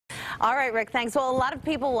All right, Rick, thanks. Well, a lot of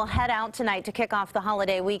people will head out tonight to kick off the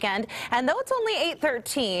holiday weekend. And though it's only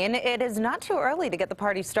 8:13, it is not too early to get the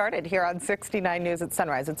party started here on 69 News at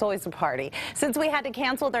Sunrise. It's always a party. Since we had to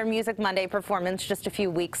cancel their Music Monday performance just a few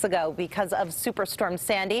weeks ago because of Superstorm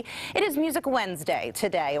Sandy, it is Music Wednesday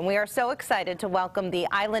today. And we are so excited to welcome the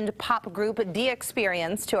island pop group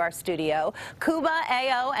DeXperience to our studio. Kuba,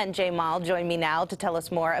 Ayo, and Jamal join me now to tell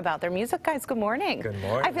us more about their music. Guys, good morning. Good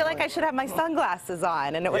morning. I feel like I should have my sunglasses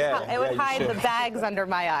on, and it would hide the bags under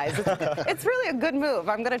my eyes. It's really a good move.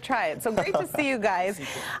 I'm going to try it. So great to see you guys.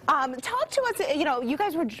 Talk to us. You know, you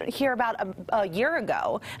guys were here about a year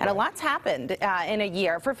ago, and a lot's happened in a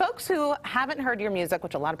year. For folks who haven't heard your music,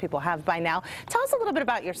 which a lot of people have by now, tell us a little bit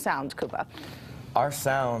about your sound, Kuba. Our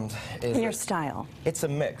sound is your style. It's a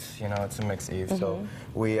mix, you know. It's a mix, Eve. So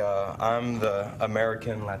I'm the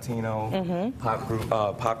American Latino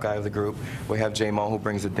pop guy of the group. We have Jamal, who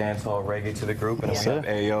brings the dancehall reggae to the group, and then we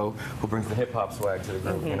have Ayo, who brings the hip hop swag to the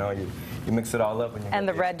group. You know, you mix it all up, and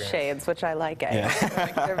the red shades, which I like.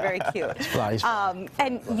 They're very cute.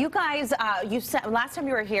 And you guys, you said last time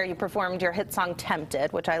you were here, you performed your hit song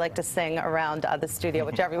 "Tempted," which I like to sing around the studio,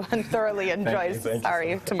 which everyone thoroughly enjoys.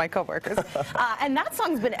 Sorry to my coworkers. And that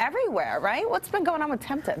song's been everywhere, right? What's been going on with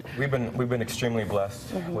Tempted? We've been extremely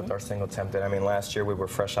blessed with our single Tempted. I mean, last year we were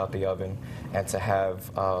fresh out the oven, and to have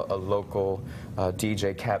a local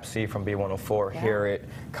DJ, Cap C from B104, hear it,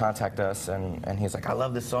 contact us, and he's like, "I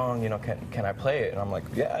love this song. You know, can I play it?" And I'm like,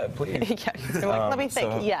 "Yeah, please." Let me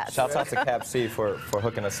think. So yes. Shouts out to Cap C for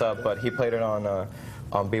hooking us up, but he played it on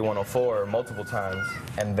B104 multiple times,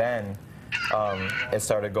 and then it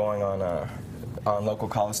started going on local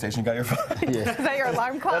college station. You got your phone? Is that your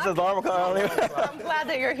alarm clock? That's his alarm clock. I'm glad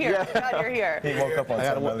that you're here. I'm glad you're here. He woke up on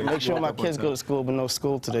time. Make sure my kids go to school, but no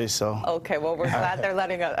school today, so. Okay, well, we're glad they're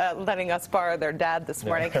letting us borrow their dad this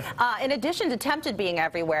morning. In addition to Tempted being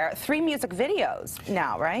everywhere, 3 music videos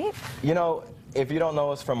now, right? You know, if you don't know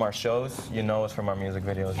us from our shows, you know us from our music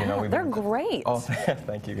videos. Yeah, you know, they're great. Oh,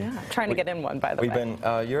 thank you. Yeah, trying to get in one, by the way.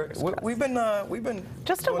 We've been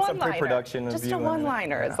just doing some pre-production. Just a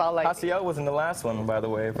one-liner is all I. Hasiel was in the last one, by the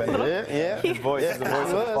way. His voice is the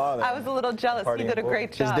voice of the father. I was a little jealous. He did a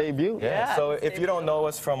great job. His debut. Yeah. So if you don't know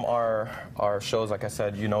us from our shows, like I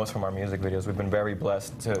said, you know us from our music videos. We've been very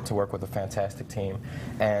blessed to work with a fantastic team,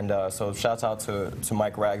 and so shouts out to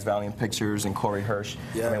Mike Rags, Valiant Pictures, and Corey Hirsch.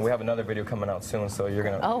 I mean, we have another video coming out soon, so you're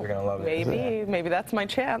gonna love it. Maybe that's my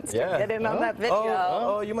chance to get in on that video.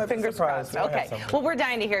 Oh, you might be surprised. Okay. Well, we're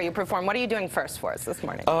dying to hear you perform. What are you doing first for us this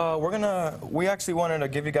morning? We actually wanted to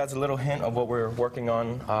give you guys a little hint of what we're working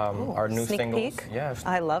on. Our new singles. Peek? Yes.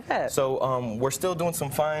 I love it. So we're still doing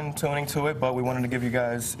some fine tuning to it, but we wanted to give you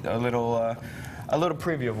guys a little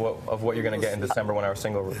preview of what you're going to get in December when our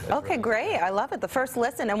single is released. Great. I love it. The first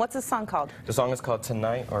listen. And what's the song called? The song is called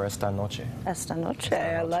Tonight or Esta Noche. Esta Noche.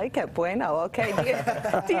 I like it. Bueno. Okay.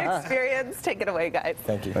 DeXperience. Take it away, guys.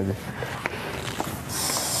 Thank you.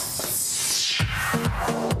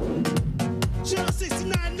 Channel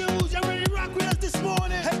 69 News, y'all ready to rock with us this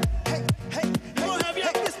morning? Hey. We're going to have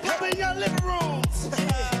y'all fist pumping in your living rooms.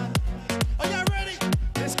 Are y'all ready?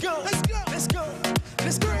 Let's go. Let's go. Let's go.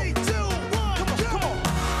 Let's go. 3, 2, 1, come on.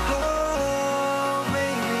 Oh,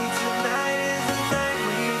 baby, tonight is the night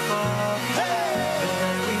we fall. The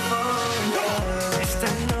night we fall. Esta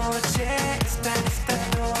noche, esta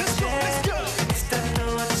noche. Esta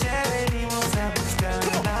noche venimos a buscar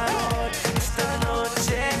amor. Esta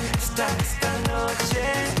noche, esta noche.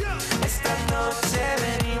 Esta noche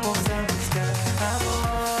venimos a buscar amor.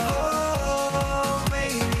 Oh,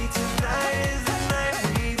 baby, tonight is the night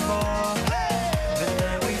we fall. The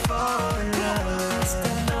night we fall in love.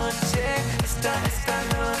 Esta noche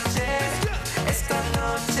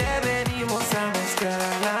venimos a buscar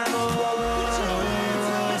amor.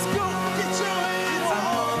 Let's go. Get your hands up.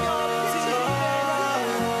 Get your hands up.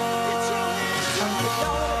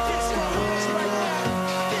 Get your hands up right now.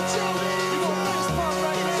 Get your hands up. Fist pump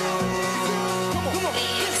right now. Come on.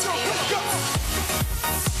 Let's go.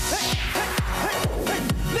 Hey.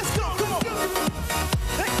 Let's go. Come on.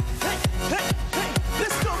 Hey.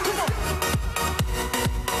 Let's go. Come on.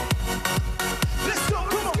 Let's go.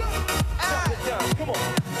 Come on. Come on.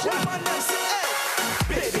 Jump on and say, hey.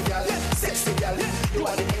 Baby girl, sexy girl, you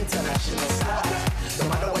are the international star. No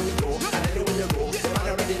matter where you go, and anywhere you go, the man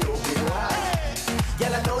already know who you are.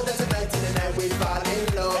 Girl, I know that tonight is the night we fall in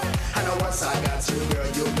love. And once I got you, girl,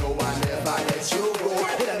 you know I never let you go.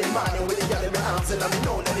 In the morning with the girl in my arms, and I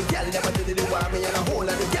know that the girl never did it want me, and a whole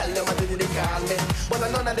lot of girl never did it call me. But I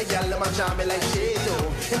know that the girl never charm me like she do.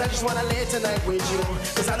 And I just wanna lay tonight with you,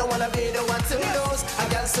 cause I don't wanna be the one to lose. I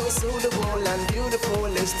got so suitable and beautiful,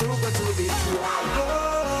 it's too good to be true.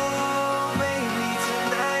 Oh,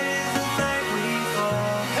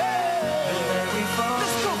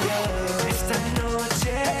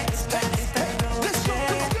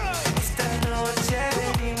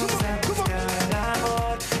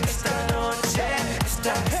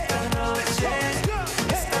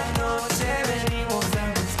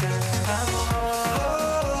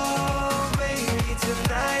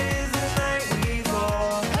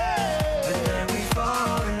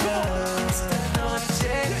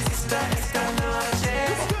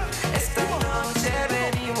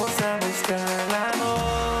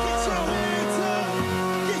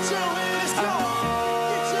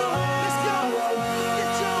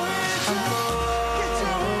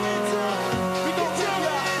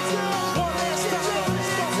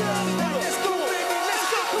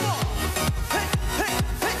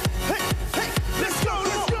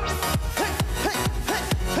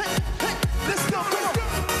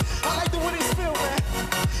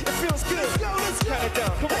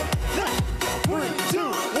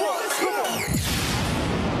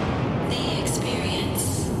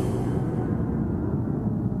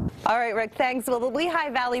 right, Rick, thanks. Well, the Lehigh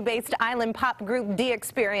Valley-based island pop group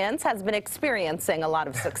DeXperience has been experiencing a lot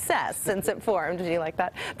of success since it formed, do you like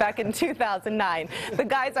that, back in 2009. The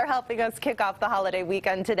guys are helping us kick off the holiday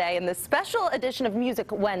weekend today in this special edition of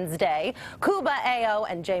Music Wednesday. Cuba, Ao,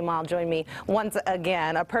 and J. Mal join me once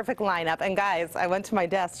again. A perfect lineup. And guys, I went to my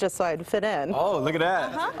desk just so I'd fit in. Oh, look at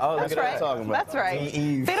that. Oh, That's look at right. that talking about. That's right.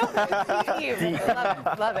 Eve. They don't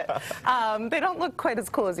love it. They don't look quite as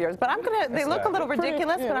cool as yours, but they look a little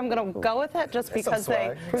ridiculous, but I'm gonna go with it just because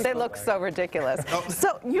they look so ridiculous.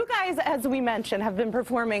 So you guys, as we mentioned, have been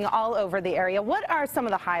performing all over the area. What are some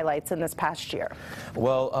of the highlights in this past year?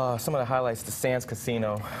 Well, some of the highlights, the Sands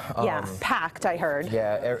Casino. Yeah, packed, I heard.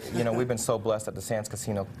 Yeah, you know, we've been so blessed that the Sands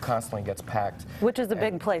Casino constantly gets packed. Which is a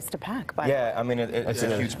big place to pack, by the way. Yeah, I mean, it's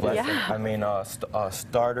a huge blessing. Yeah. I mean,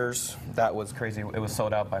 Starters, that was crazy. It was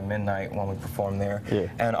sold out by midnight when we performed there. Yeah.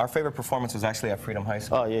 And our favorite performance was actually at Freedom High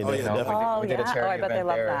School. Oh, yeah, definitely. We did a yeah. charity I bet they event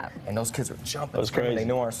love there, that. and those kids were jumping. That was crazy. They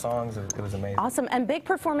knew our songs. It was amazing. Awesome. And big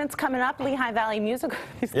performance coming up, Lehigh Valley Music.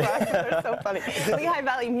 These glasses are so funny. Lehigh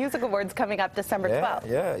Valley Music Awards coming up December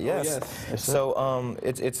 12th. Yes. So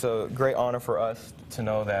it's a great honor for us to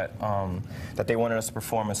know that that they wanted us to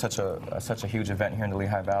perform in such a huge event here in the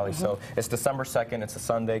Lehigh Valley. So it's December 2nd. It's a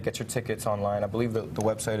Sunday. Get your tickets online. I believe the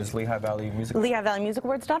website is Lehigh Valley Music.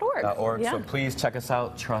 LehighValleyMusicAwards.org. So please check us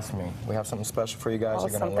out. Trust me, we have something special for you guys. Oh,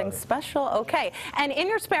 You're gonna something love it. special. Okay. And in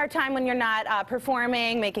your spare time when you're not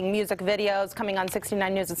performing, making music videos, coming on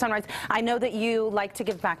 69 News at Sunrise, I know that you like to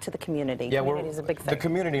give back to the community. Yeah, community is a big thing. the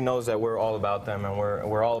community knows that we're all about them, and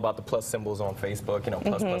we're all about the plus symbols on Facebook. You know,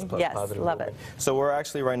 plus, Yes, positive. love it. So we're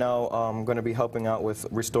actually right now going to be helping out with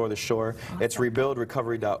Restore the Shore. Awesome. It's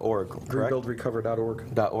rebuildrecovery.org. Correct?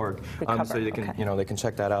 Rebuildrecover.org. So you can, you know, they can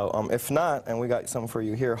check that out. If not, and we got something for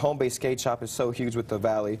you here. Home Base Skate Shop is so huge with the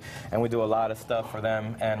Valley, and we do a lot of stuff for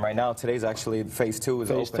them. And right now, today's actually phase 2 is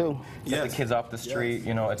Phase open. 2. Get the kids off the street.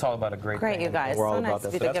 You know, it's all about a great thing. You and guys. We're all So about nice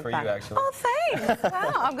of that. you So to that's give for back. you, actually. Oh, thanks.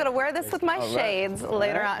 Wow. I'm going to wear this with my shades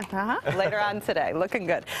later on. Later on today. Looking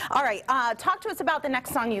good. All right. Talk to us about the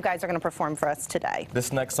next song you guys are going to perform for us today.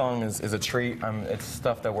 This next song is a treat. It's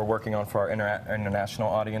stuff that we're working on for our international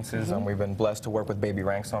audiences. We've been blessed to work with Baby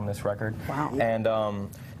Ranks on this record. Wow. And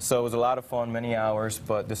so it was a lot of fun, many hours,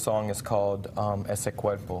 but this song is called Ese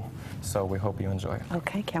Cuerpo. So we hope you enjoy it.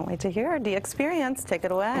 Okay. Can't wait to hear DeXperience. Take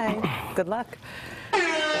it away. Good luck.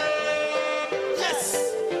 Yes.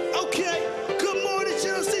 Okay. Good morning,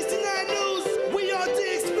 Channel 69 News. We are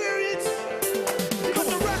DeXperience. Put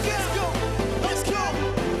the rock out. Let's go.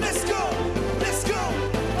 Let's go. Let's go.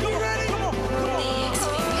 You ready? Come on. Come on.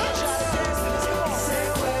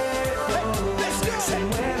 Let's go. Se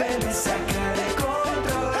mueve, me saca de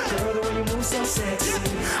control. Girl, the way you move so sexy.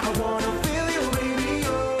 I wanna feel you, baby,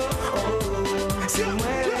 oh. Se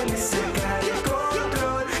mueve, me saca de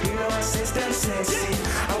control. You know I say tan sexy.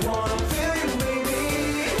 I wanna feel you, baby.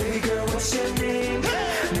 Baby girl, what's your name?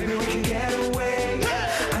 Maybe we can get away.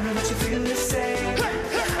 I know that you feel the same.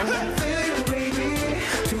 I wanna feel you, baby.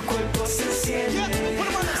 Tu cuerpo se enciende.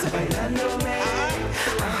 Bailándome.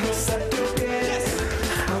 A rozar tu piel.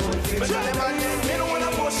 I wanna feel you, baby.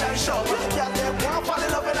 Show. Yeah, they want fall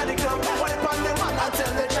in love in the club. When they pan them on, I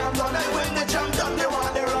tell the jam down. And when the jam down, they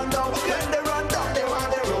want the run down. When they run down, they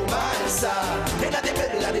want the romance. In the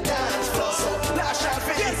middle of the dance floor. So last shot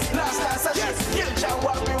for this, last shot. You jam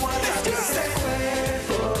what we want. Let's go. Ese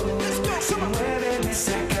cuerpo se mueve, me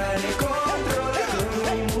saca de control. Todo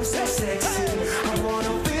mi música sexy. I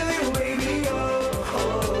wanna feel you, baby,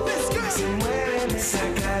 oh. Se mueve, me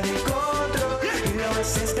saca de control. You know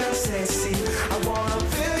it's tan sexy. I wanna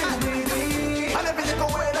feel you, baby. And every little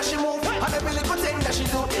way that she move, and every little thing that she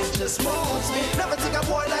do, it just moves me. Never think a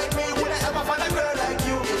boy like me would I ever find a girl like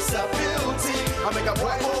you. It's a beauty. I make a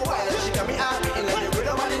boy go wild. She got me happy in like the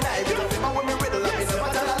rhythm of the night. You feel my woman riddle like me, never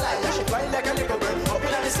tell a lie. She fly like a little bird up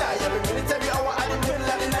in the sky. Every minute, every hour, at the middle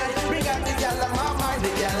of the night. Bring out the gal of my mind. The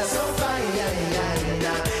gal is so fine,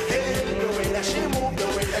 Hey, the way that she move, the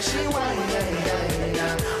way that she whine,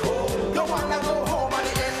 Oh, don't wanna go home at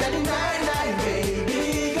the end of the night,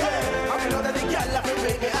 baby girl. I know that the gal love me,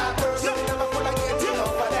 baby, I personally never gonna get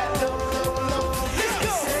enough of that love. Let's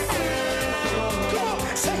go. Come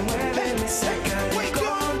on. Se mueve, me saca de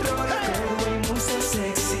control. Girl, the way you move so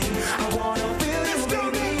sexy. I wanna feel you,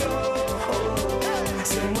 baby, oh.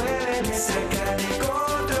 Se mueve, me saca de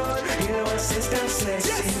control. You know it's tan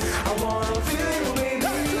sexy. I wanna feel you, baby.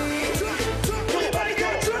 Everybody go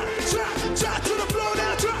drop, drop, drop to the floor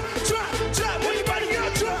now. Drop, drop, drop. Everybody go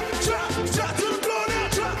drop, drop, drop to the floor now.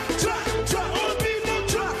 Drop, drop, drop. All the people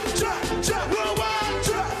drop, drop, drop. Worldwide,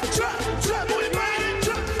 drop, drop, drop. Everybody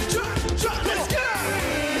drop, drop, drop. Let's go.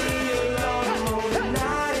 The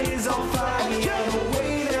night is on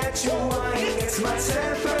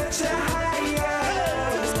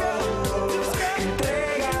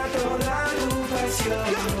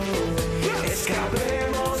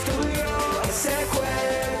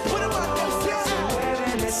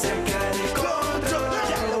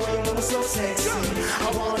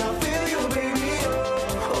I wanna feel you, baby.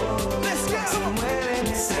 Oh, let's go. Si mueven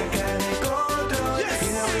esa cara de control. Yes.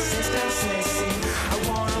 You know it's that sexy. I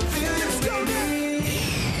wanna feel you, baby.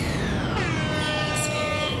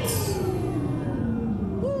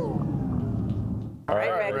 All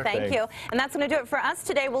right, Rick, thank you. And that's going to do it for us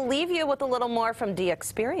today. We'll leave you with a little more from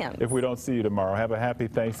DeXperience. If we don't see you tomorrow, have a happy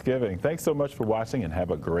Thanksgiving. Thanks so much for watching and have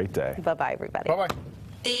a great day. Bye-bye, everybody. Bye-bye.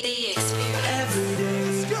 Every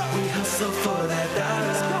day we hustle for that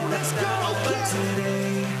dollar. Let's go. But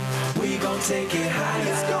today we gon' take it higher.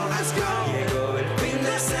 Let's go. Let's go. Llegó el fin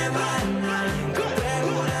de semana. Compré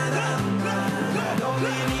una dama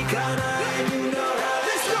dominicana and you know how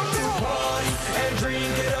let's go to party and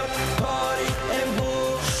drink it up. Party and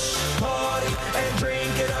bush. Party and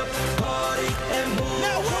drink it up. Party and bush.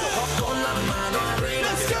 Now what? Con la mano arriba.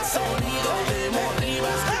 Let's go. Sonido de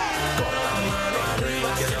motiva. Con la mano arriba.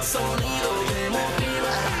 Que el sonido de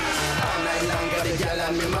motiva. All night long, got the gal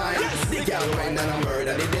on me mind. The gal wine and I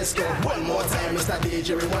murder the disco. One more time, Mr.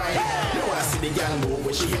 DJ rewind. You wanna see the gal move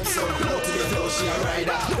when she hips up, blow to the floor, she a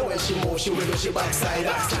rider. Know when she move, she wiggle, she backside.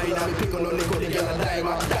 Slide on me, pick on the go, the gal a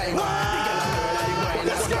diamond. The gal a murder the wine,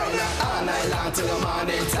 let's go. All night long till the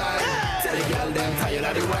morning time. Tell the gal them tired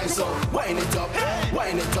of the wine, so wind it up,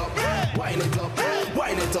 wind it up, wind it up,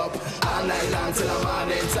 wind it up. All night long till the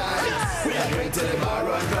morning time. We are drink till the bar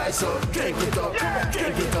run dry, so drink it up,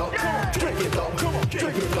 drink it up, drink it up,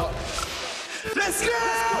 drink it up. Let's go!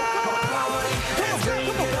 Party and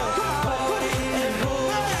drink it up. Party and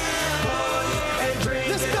move. Party and drink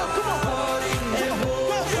it up. Let's go, come on. Party and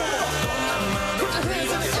move. Con la mano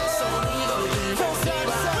arriba, que el sonido te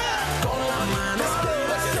motiva. Con la mano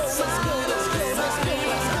arriba, que el sonido te motiva.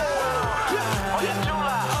 Oye,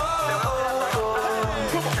 chula, te voy a dar.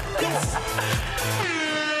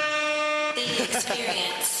 The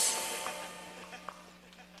Experience.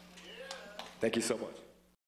 Thank you so much.